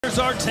here's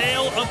our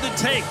tale of the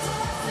tape.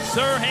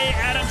 Serhii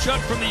Adamchuk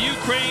from the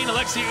Ukraine,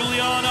 Aleksei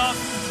Ulianov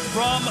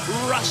from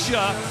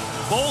Russia.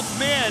 Both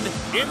men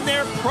in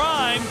their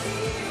prime.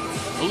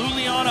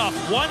 Ulianov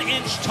 1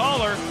 inch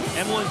taller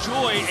and will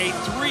enjoy a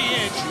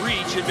 3-inch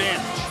reach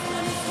advantage.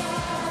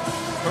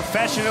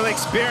 Professional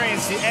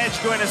experience, the edge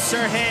going to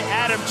Serhii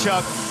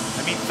Adamchuk.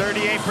 I mean,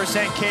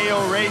 38%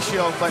 KO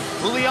ratio, but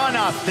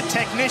Ulianov, the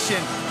technician,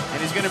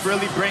 and he's going to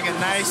really bring a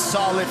nice,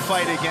 solid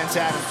fight against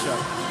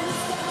Adamchuk.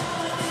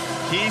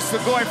 He's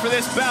going for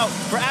this bout.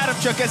 For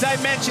Adamchuk, as I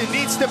mentioned,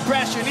 needs the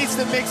pressure, needs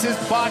to mix his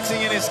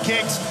boxing and his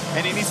kicks,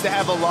 and he needs to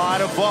have a lot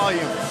of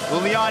volume.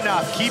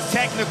 Ulianov, keep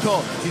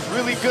technical. He's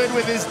really good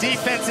with his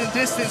defense and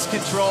distance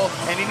control,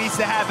 and he needs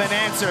to have an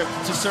answer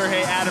to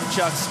Serhii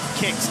Adamchuk's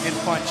kicks and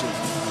punches.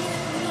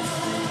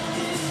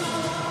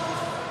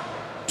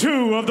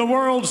 2 of the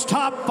world's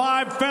top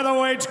 5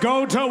 featherweights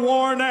go to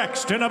war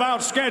next and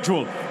about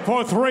scheduled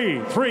for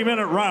 3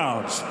 3-minute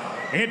rounds.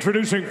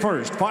 Introducing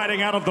first,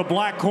 fighting out of the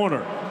black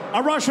corner,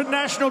 a Russian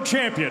national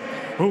champion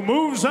who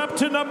moves up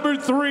to number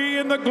 3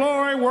 in the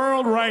Glory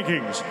World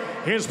Rankings.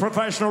 His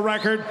professional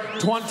record,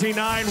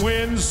 29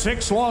 wins,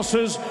 6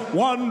 losses,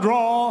 1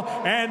 draw,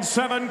 and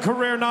 7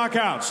 career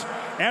knockouts.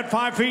 At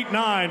 5 feet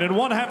 9 and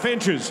 1/2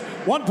 inches,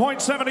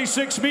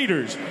 1.76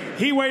 meters,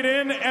 he weighed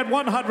in at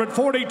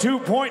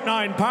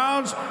 142.9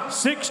 pounds,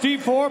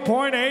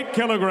 64.8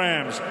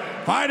 kilograms.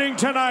 Fighting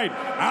tonight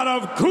out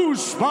of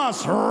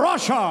Kuzbass,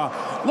 Russia.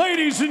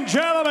 Ladies and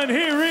gentlemen,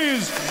 here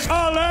is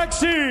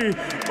Aleksei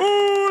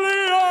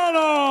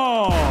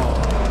Ulianov.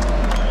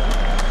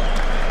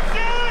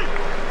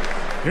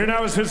 Here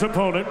now is his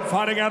opponent,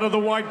 fighting out of the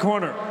white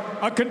corner,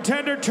 a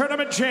contender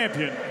tournament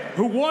champion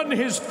who won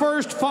his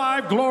first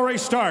 5 Glory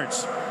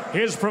starts.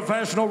 His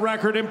professional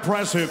record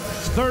impressive,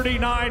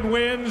 39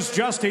 wins,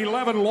 just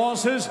 11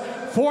 losses,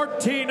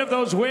 14 of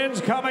those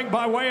wins coming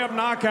by way of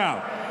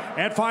knockout.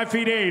 At 5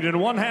 feet 8 and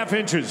 1/2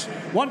 inches,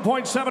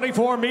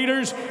 1.74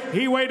 meters,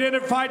 he weighed in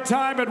at fight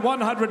time at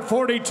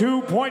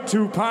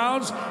 142.2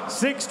 pounds,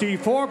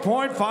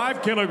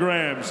 64.5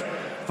 kilograms.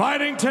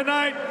 Fighting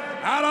tonight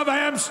out of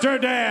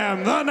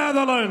Amsterdam, the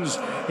Netherlands,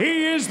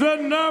 he is the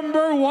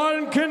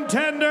 #1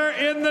 contender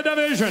in the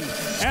division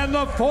and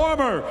the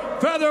former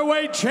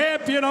featherweight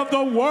champion of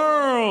the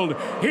world.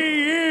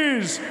 He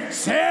is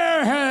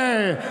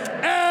Serhii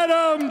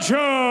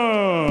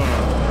Adamchuk.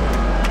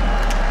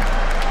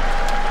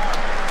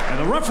 And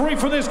the referee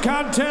for this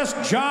contest,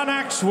 John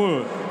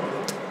Axwood.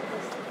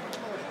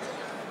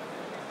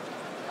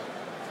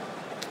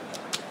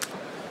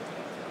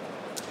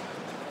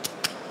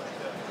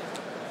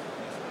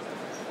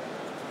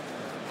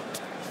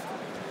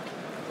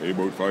 Hey,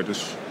 both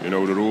fighters, you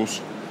know the rules.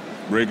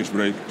 Break is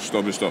break,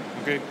 stop is stop.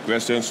 Okay.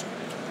 Questions?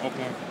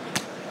 Okay.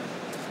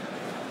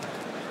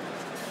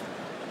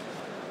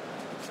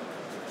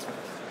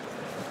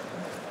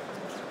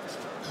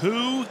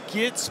 Who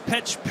gets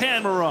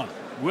Pechpanmara?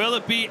 Will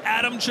it be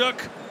Adamchuk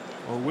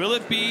or will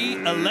it be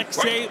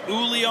Aleksei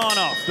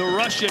Ulianov? The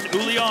Russian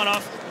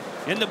Ulianov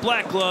in the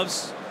black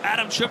gloves,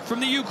 Adamchuk from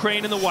the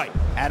Ukraine in the white.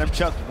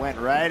 Adamchuk went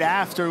right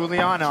after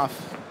Ulianov.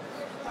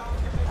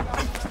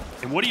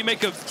 And what do you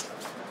make of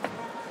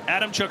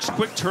Adamchuk's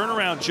quick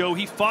turnaround, Joe?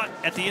 He fought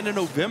at the end of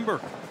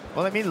November.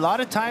 Well, I mean, a lot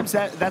of times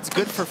that's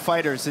good for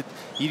fighters.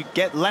 You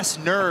get less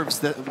nerves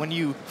when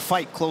you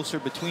fight closer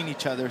between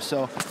each other.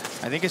 So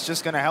I think it's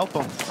just going to help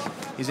him.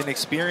 He's an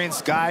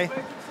experienced guy.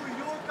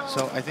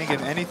 So I think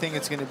if anything,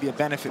 it's going to be a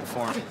benefit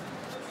for him.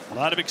 A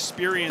lot of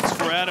experience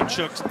for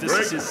Adamchuk. This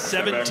is his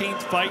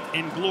 17th fight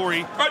in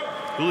Glory.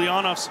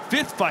 Ulianov's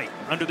 5th fight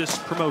under this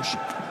promotion.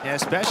 Yeah,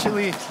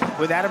 especially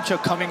with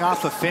Adamchuk coming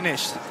off a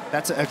finish.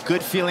 That's a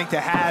good feeling to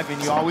have,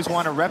 and you always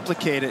want to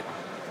replicate it.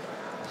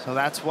 So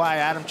that's why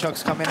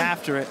Adamchuk's coming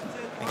after it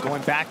and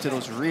going back to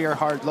those rear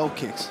hard low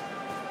kicks.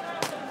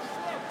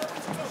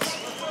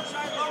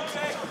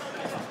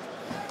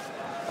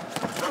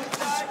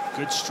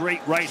 Good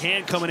straight right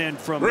hand coming in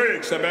from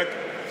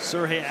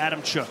Serhii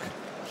Adamchuk.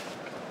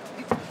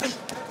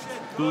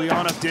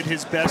 Ulianov did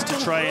his best to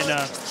try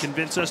and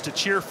convince us to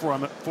cheer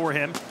for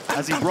him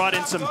as he brought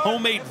in some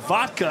homemade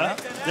vodka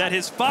that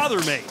his father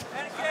made.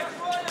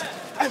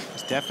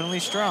 It's definitely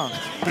strong.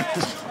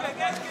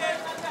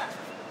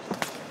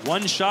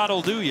 One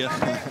shot'll do you.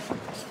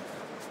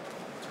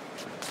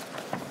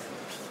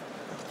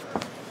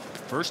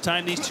 First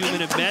time these 2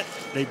 men have met,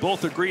 they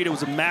both agreed it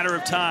was a matter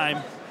of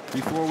time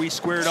before we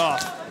squared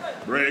off.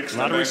 A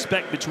lot of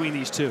respect between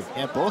these two.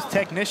 Yeah, both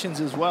technicians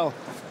as well.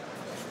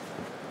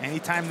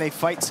 Anytime they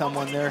fight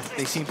someone,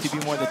 they seem to be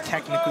more the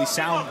technically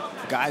sound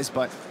guys,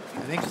 but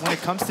I think when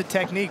it comes to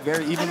technique,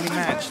 very evenly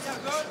matched.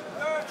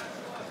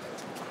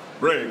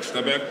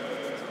 Step back.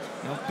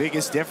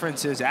 Biggest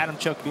difference is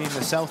Adamchuk being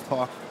the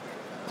southpaw,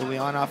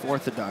 Ulianov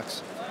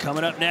orthodox.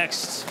 Coming up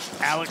next,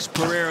 Alex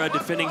Pereira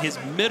defending his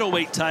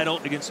middleweight title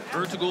against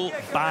Ertuğrul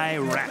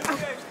Bayrak.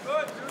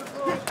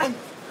 I'm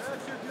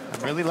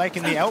really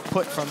liking the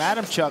output from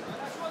Adamchuk,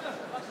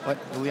 but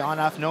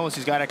Ulianov knows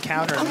he's got to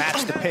counter and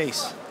match the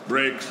pace.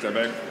 Step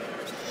back.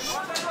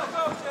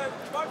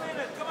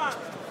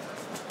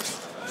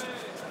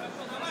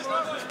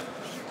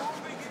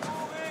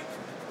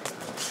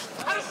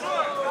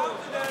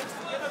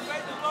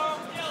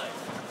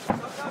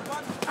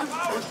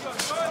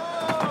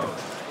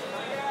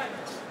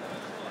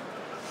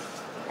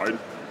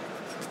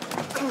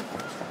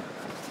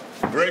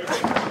 Break.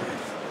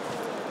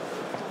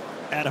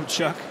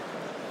 Adamchuk.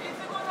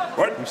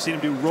 What? We've seen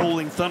him do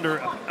rolling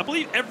thunder. I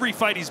believe every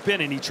fight he's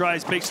been in, he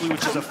tries basically,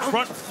 which is a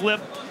front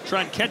flip,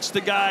 try and catch the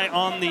guy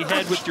on the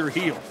head with your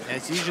heel. And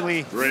it's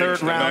usually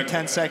third round,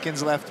 10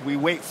 seconds left. We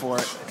wait for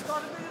it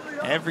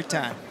every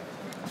time.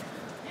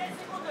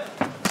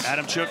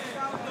 Adamchuk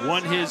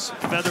won his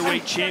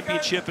featherweight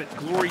championship at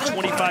Glory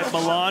 25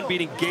 Milan,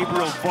 beating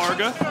Gabriel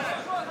Varga.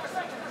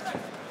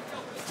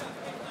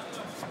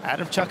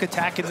 Adamchuk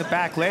attacking the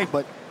back leg,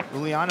 but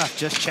Ulianov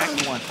just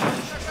checked one.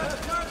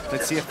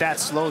 Let's see if that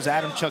slows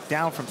Adamchuk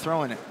down from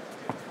throwing it.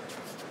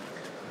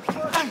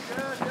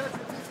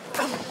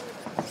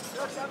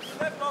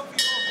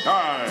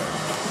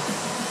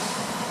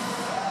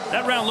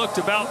 That round looked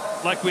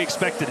about like we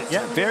expected it.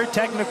 Yeah, very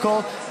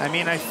technical. I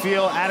mean, I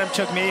feel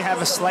Adamchuk may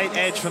have a slight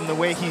edge from the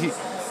way he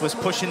was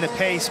pushing the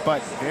pace,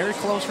 but very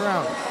close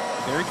round.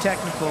 Very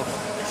technical.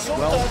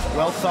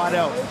 Well thought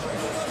out.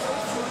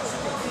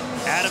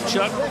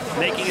 Adamchuk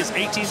making his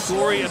 18th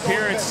Glory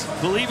appearance.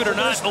 Believe it or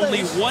not,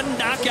 only one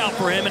knockout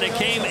for him, and it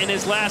came in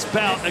his last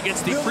bout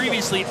against the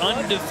previously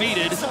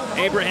undefeated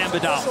Abraham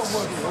Badalis.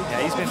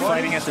 Yeah, he's been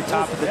fighting at the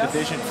top of the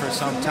division for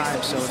some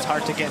time, so it's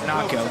hard to get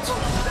knockouts.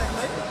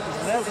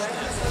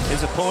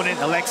 His opponent,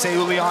 Aleksei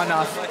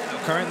Ulianov,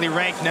 currently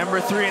ranked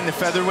 #3 in the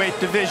featherweight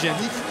division,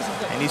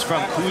 and he's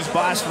from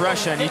Kuzbass,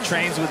 Russia, and he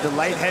trains with the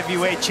light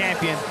heavyweight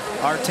champion,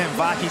 Artem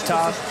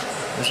Vakhitov,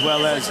 as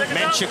well as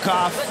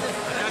Menshikov.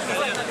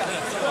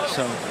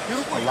 So,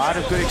 a lot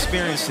of good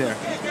experience there.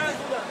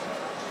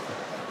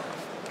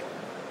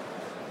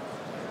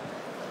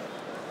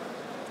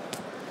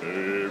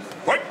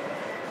 Fight.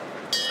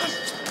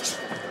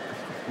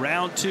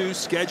 Round 2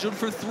 scheduled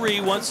for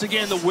 3. Once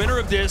again, the winner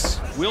of this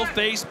will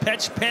face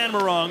Pech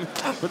Panmarong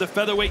for the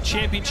featherweight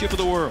championship of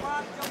the world.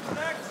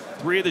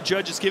 3 of the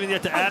judges giving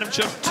that to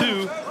Adamchuk,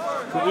 2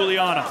 for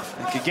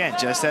Ulianov. Again,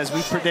 just as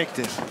we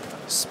predicted,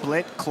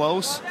 split,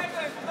 close.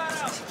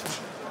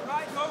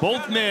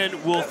 Both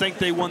men will think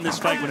they won this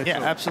fight when it's over.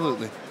 Yeah,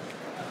 absolutely.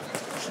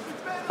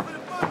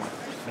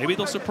 Maybe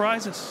they'll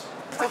surprise us.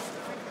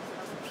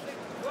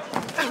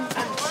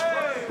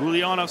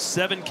 Ulianov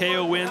 7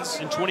 KO wins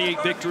and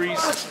 28 victories.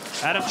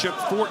 Adamchuk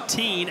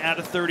 14 out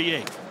of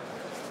 38.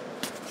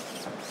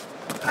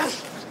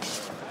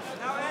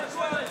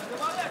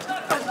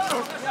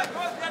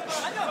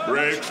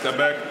 Break. Step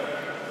back.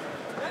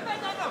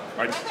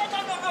 Fight.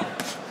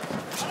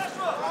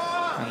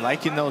 I'm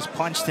liking those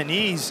punch to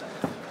knees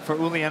for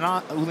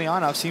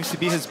Ulianov. Seems to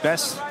be his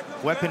best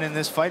weapon in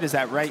this fight is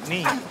that right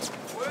knee.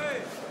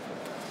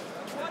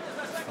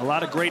 A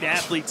lot of great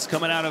athletes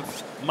coming out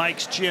of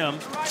Mike's gym.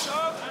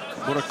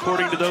 But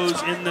according to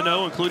those in the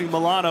know, including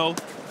Milano,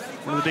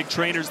 one of the big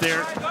trainers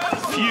there,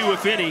 few,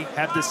 if any,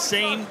 have the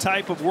same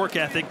type of work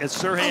ethic as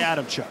Serhii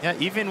Adamchuk. Yeah,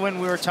 even when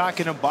we were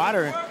talking to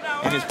Bader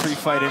in his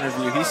pre-fight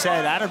interview, he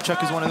said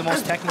Adamchuk is one of the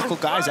most technical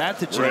guys at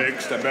the gym. Break.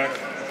 Step back.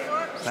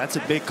 That's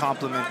a big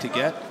compliment to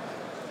get.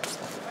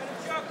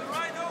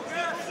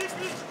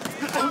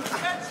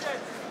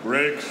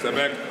 Break. Step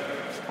back.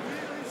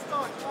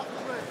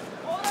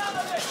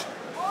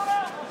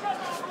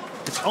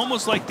 It's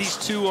almost like these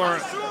two are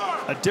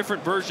a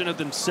different version of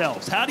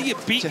themselves. How do you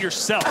beat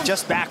yourself?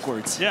 Just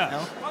backwards. Yeah. You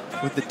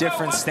know? With the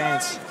different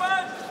stance.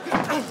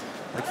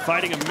 Like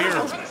fighting a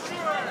mirror.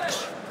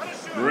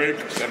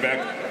 Break. Step back.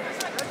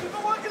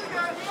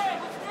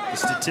 The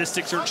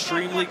statistics are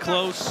extremely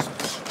close.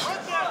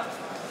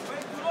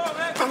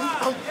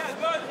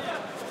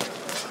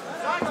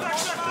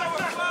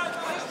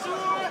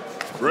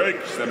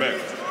 Break. Step back.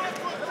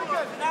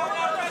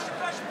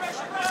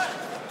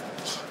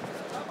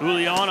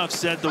 Ulianov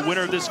said the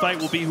winner of this fight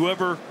will be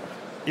whoever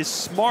is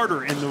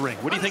smarter in the ring.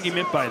 What do you think he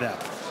meant by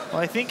that?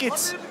 Well, I think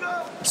it's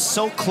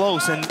so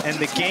close, and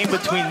the game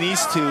between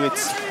these two,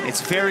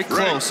 it's very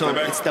close. So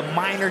it's the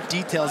minor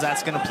details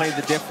that's going to play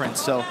the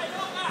difference. So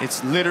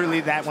it's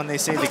literally that when they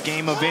say the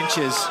game of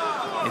inches,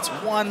 it's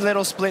one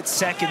little split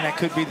second that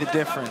could be the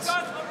difference.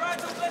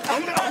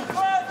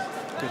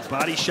 Good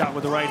body shot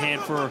with the right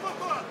hand for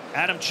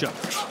Adamchuk,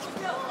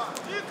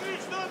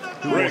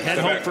 who will head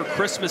home for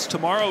Christmas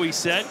tomorrow, he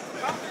said,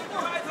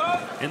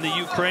 in the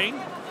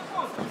Ukraine.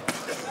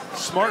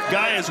 Smart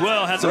guy as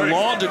well, has a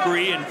law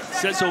degree and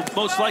says he'll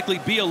most likely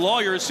be a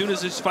lawyer as soon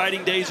as his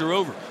fighting days are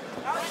over.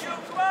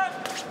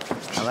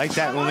 I like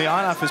that.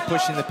 Ulianov is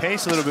pushing the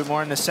pace a little bit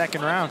more in the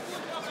second round.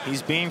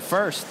 He's being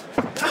first.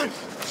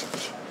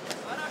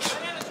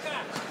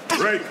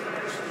 Break.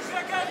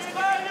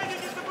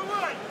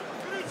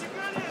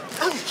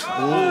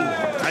 Ooh,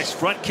 nice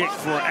front kick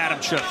for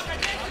Adamchuk.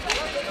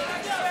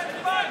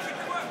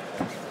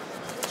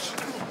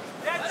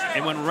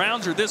 And when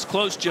rounds are this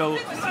close, Joe,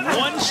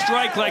 one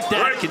strike like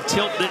that can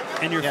tilt it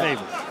in your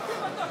favor.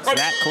 It's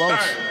that close.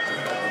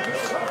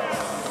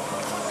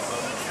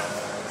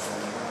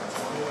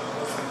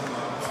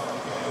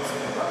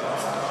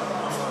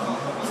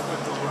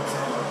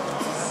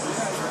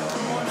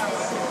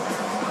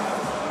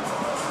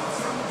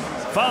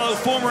 Follow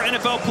former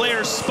NFL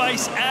player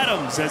Spice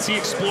Adams as he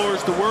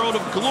explores the world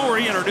of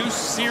glory in our new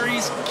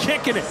series,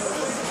 Kicking It.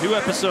 New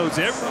episodes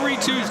every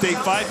Tuesday,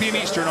 5 p.m.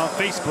 Eastern on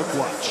Facebook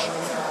Watch.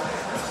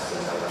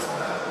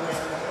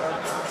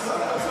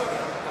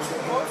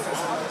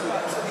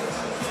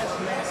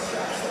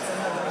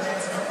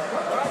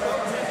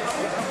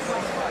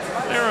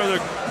 There are the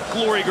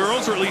Glory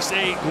Girls, or at least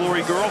a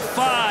Glory Girl.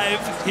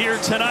 5 here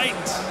tonight,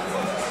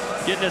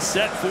 getting us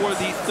set for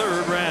the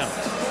 3rd round.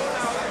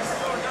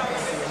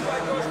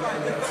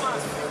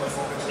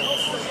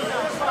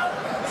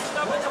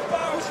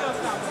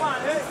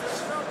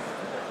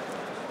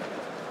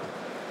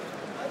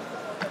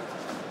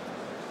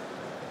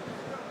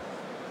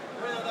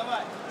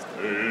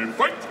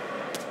 Fight!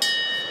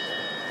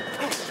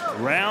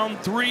 Round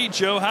 3,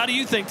 Joe. How do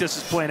you think this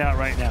is playing out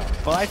right now?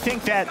 Well, I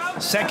think that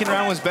 2nd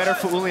round was better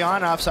for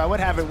Ulianov, so I would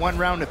have it 1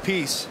 round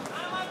apiece.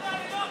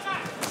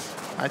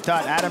 I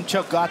thought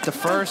Adamchuk got the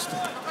 1st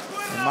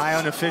in my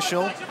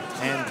unofficial,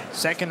 and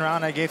 2nd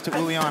round I gave to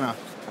Ulianov.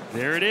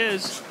 There it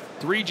is.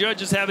 3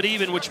 judges have it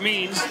even, which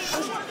means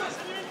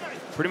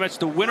pretty much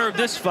the winner of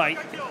this fight,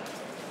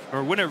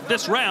 or winner of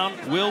this round,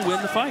 will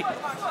win the fight.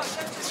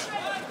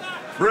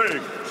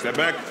 Break. Step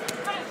back.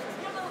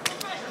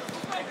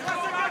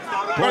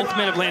 Both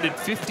men have landed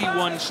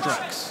 51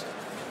 strikes.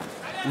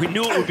 We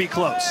knew it would be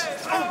close.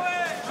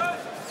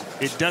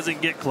 It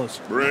doesn't get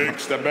closer. Break.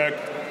 Step back.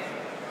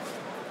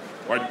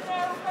 Fight.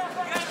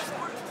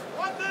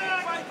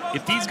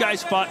 If these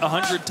guys fought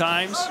 100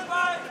 times,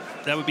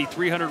 that would be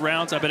 300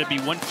 rounds. I bet it'd be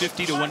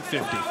 150 to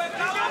 150.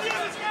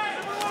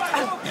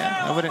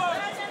 Yeah, I wouldn't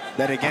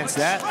bet against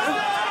that.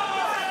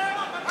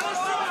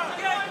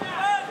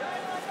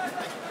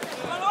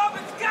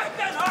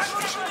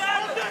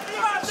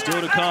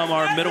 Still to come,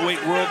 our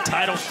middleweight world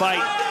title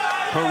fight.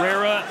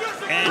 Pereira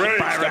and Break.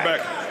 Byrak. Step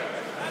back.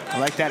 I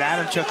like that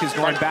Adamchuk is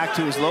going back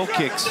to his low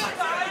kicks.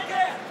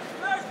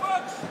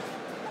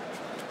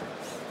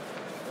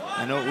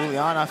 I know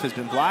Ulianov has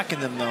been blocking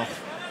them, though.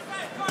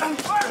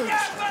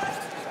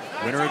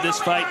 Winner of this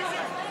fight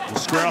will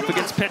square off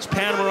against Pech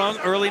Panmarong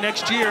early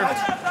next year.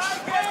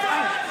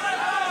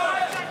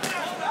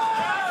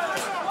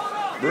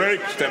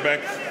 Break. Step back.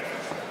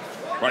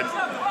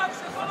 Fight.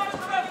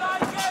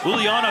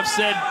 Ulianov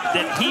said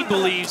that he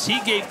believes he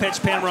gave Pech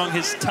Panmarong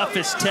his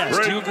toughest test.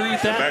 Break. Do you agree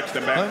with Step that? back.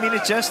 Step back. Well, I mean,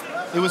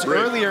 it was Break.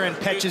 earlier in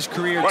Pech's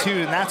career, What? too,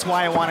 and that's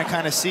why I want to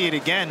kind of see it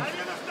again,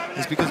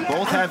 is because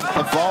both have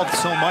evolved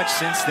so much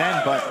since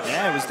then. But,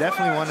 yeah, it was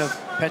definitely one of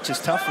Pech's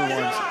tougher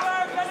ones.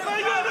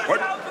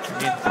 What? I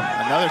mean,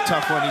 another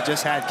tough one, he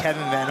just had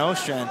Kevin Van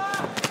Oostran,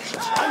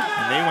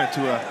 and they went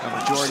to a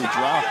majority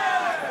draw.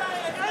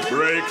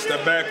 Break.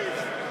 Step back.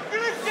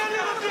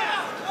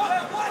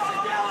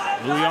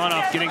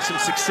 Ulianov getting some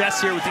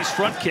success here with these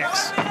front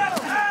kicks.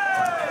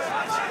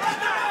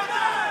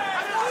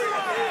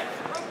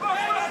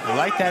 I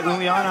like that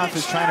Ulianov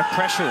is trying to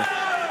pressure,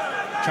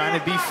 trying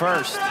to be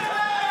first.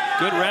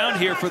 Good round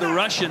here for the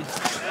Russian.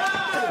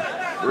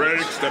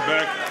 Break. Step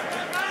back.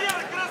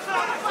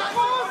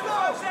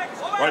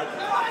 Fight.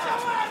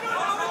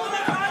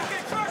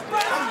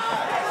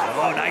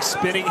 Oh, nice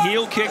spinning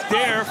heel kick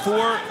there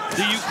for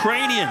the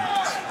Ukrainian.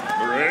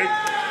 Break.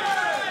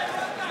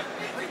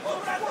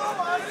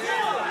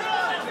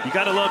 You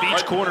got to love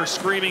each corner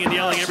screaming and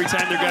yelling every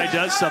time their guy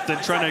does something,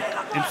 trying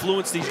to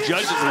influence these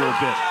judges a little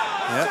bit.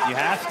 Yep, you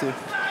have to.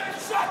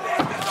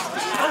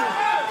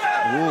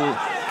 Ooh,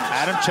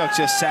 Adamchuk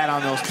just sat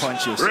on those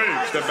punches. Break.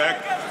 Step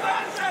back.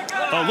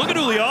 Oh, look at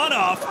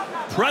Ulianov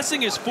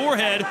pressing his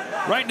forehead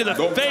right into the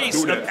Don't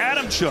face do of that.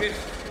 Adamchuk.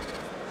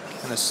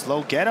 And a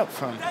slow get up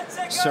from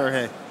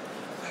Serhii.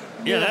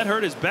 Yeah, that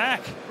hurt his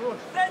back.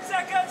 10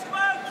 seconds, come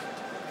on.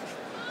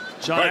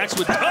 John Right. Axe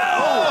with,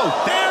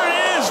 oh, there it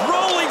is,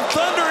 rolling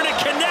thunder, and it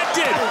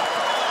connected.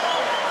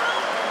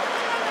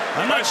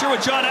 I'm not sure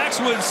what John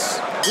Axe was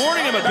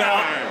warning him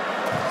about.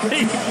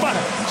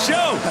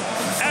 Joe,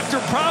 after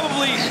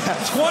probably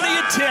 20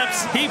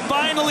 attempts, he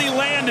finally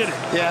landed it.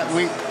 Yeah,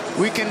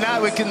 we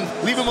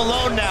can leave him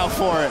alone now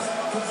for it.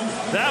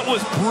 That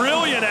was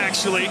brilliant,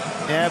 actually.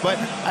 Yeah, but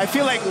I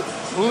feel like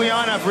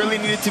Ulianov really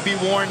needed to be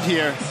warned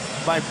here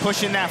by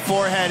pushing that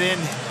forehead in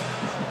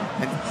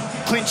and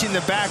clinching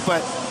the back,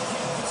 but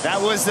that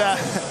was the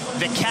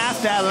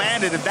calf that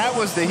landed. If that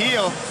was the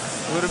heel,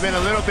 it would have been a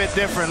little bit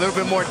different, a little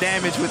bit more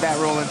damage with that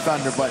rolling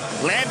thunder, but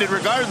landed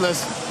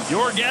regardless.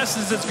 Your guess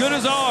is as good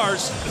as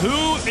ours.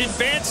 Who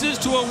advances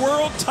to a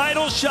world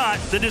title shot?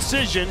 The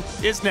decision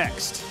is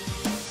next.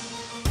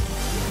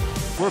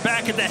 We're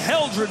back at the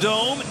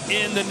Heldredome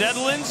in the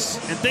Netherlands,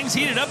 and things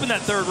heated up in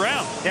that 3rd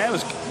round. Yeah, it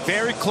was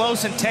very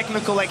close and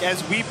technical, like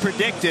as we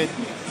predicted.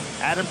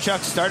 Adamchuk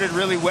started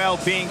really well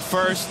being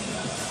first,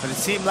 but it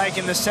seemed like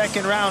in the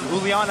 2nd round,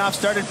 Ulianov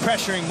started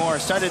pressuring more,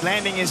 started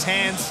landing his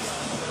hands,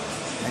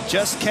 and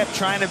just kept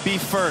trying to be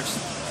first.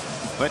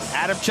 But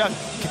Adamchuk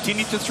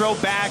continued to throw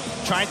back,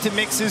 trying to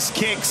mix his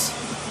kicks,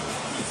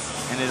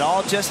 and it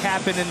all just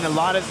happened in a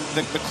lot of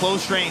the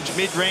close range,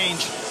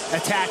 mid-range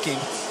attacking.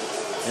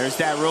 There's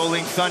that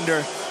rolling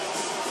thunder.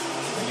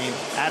 I mean,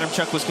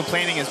 Adamchuk was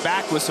complaining his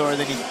back was sore,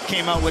 then he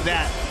came out with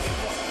that.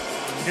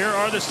 Here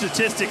are the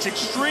statistics.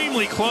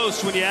 Extremely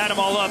close when you add them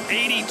all up.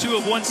 82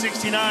 of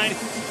 169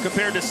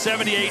 compared to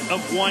 78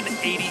 of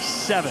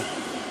 187.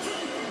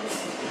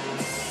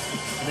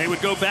 And they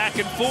would go back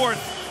and forth.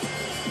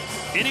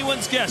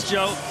 Anyone's guess,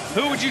 Joe.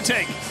 Who would you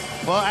take?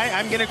 Well,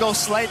 I'm going to go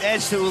slight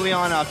edge to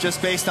Ulianov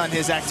just based on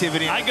his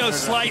activity. I go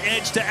slight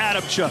edge to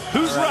Adamchuk.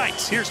 Who's right?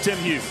 Here's Tim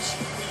Hughes.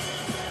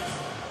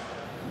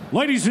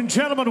 Ladies and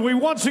gentlemen, we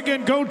once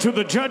again go to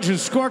the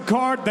judges'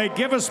 scorecard. They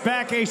give us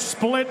back a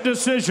split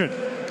decision.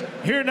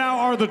 Here now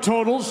are the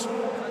totals.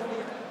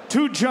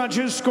 2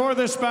 judges score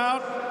this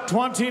bout,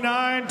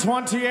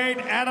 29-28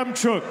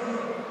 Adamchuk.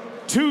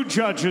 2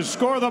 judges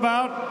score the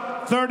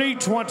bout,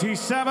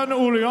 30-27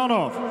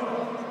 Ulianov.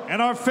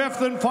 And our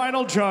 5th and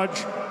final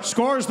judge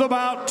scores the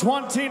bout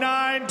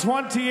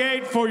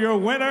 29-28 for your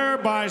winner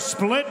by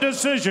split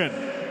decision,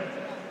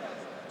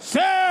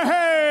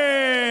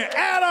 Serhii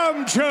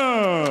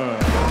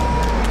Adamchuk.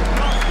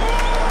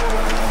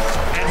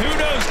 And who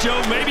knows,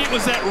 Joe, maybe it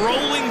was that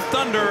rolling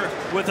thunder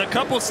with a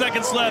couple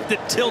seconds left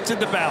that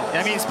tilted the balance.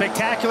 I mean,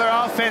 spectacular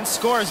offense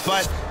scores,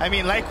 but I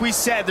mean, like we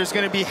said, there's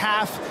going to be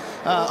half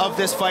of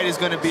this fight is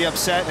going to be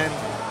upset, and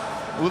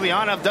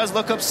Ulianov does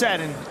look upset,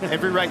 and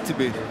every right to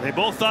be. They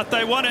both thought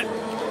they won it.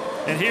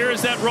 And here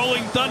is that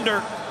rolling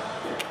thunder.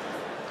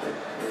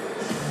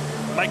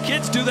 My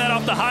kids do that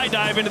off the high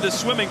dive into the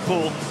swimming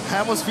pool. I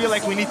almost feel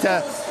like we need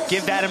to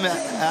give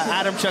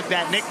Adamchuk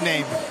that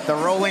nickname, the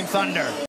Rolling Thunder.